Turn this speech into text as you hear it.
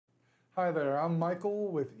Hi there, I'm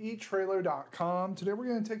Michael with etrailer.com. Today we're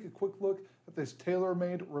going to take a quick look at this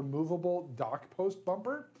tailor-made removable dock post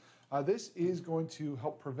bumper. This is going to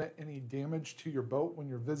help prevent any damage to your boat when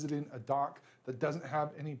you're visiting a dock that doesn't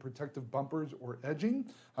have any protective bumpers or edging.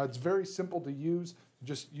 It's very simple to use.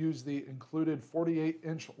 Just use the included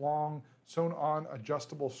 48-inch long sewn-on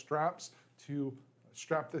adjustable straps to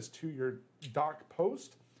strap this to your dock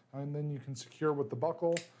post, and then you can secure with the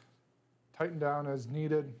buckle. Tighten down as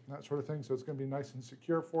needed, that sort of thing, so it's going to be nice and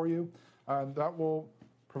secure for you. That will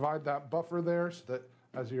provide that buffer there so that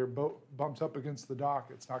as your boat bumps up against the dock,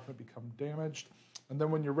 it's not going to become damaged. And then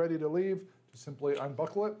when you're ready to leave, just simply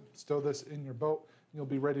unbuckle it, stow this in your boat, and you'll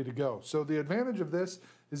be ready to go. So the advantage of this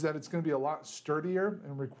is that it's going to be a lot sturdier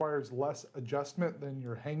and requires less adjustment than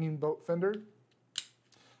your hanging boat fender.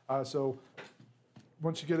 So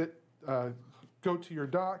once you get it, go to your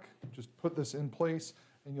dock, just put this in place,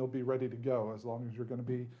 and you'll be ready to go as long as you're going to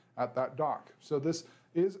be at that dock. So this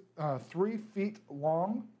is 3 feet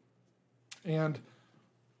long and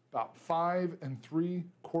about 5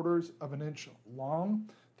 3/4 inch long.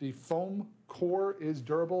 The foam core is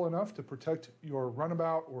durable enough to protect your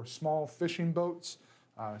runabout or small fishing boats.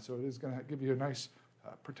 So it is going to give you a nice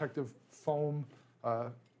protective foam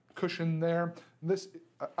cushion there. And this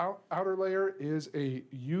outer layer is a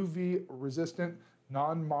UV resistant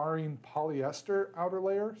non-marring polyester outer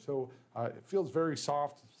layer, so it feels very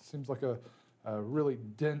soft. It seems like a really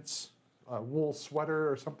dense wool sweater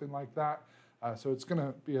or something like that. So it's going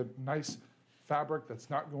to be a nice fabric that's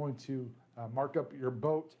not going to mark up your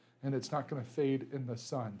boat, and it's not going to fade in the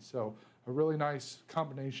sun. So a really nice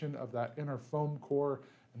combination of that inner foam core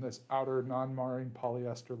and this outer non-marring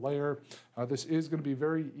polyester layer. This is going to be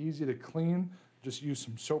very easy to clean. Just use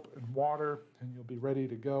some soap and water and you'll be ready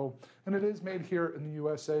to go. And it is made here in the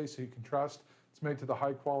USA, so you can trust. It's made to the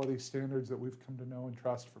high quality standards that we've come to know and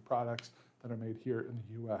trust for products that are made here in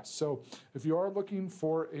the US. So if you are looking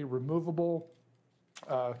for a removable,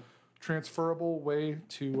 transferable way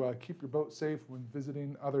to keep your boat safe when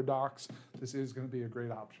visiting other docks, this is going to be a great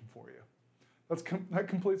option for you. That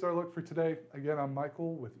completes our look for today. Again, I'm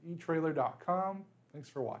Michael with etrailer.com. Thanks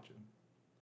for watching.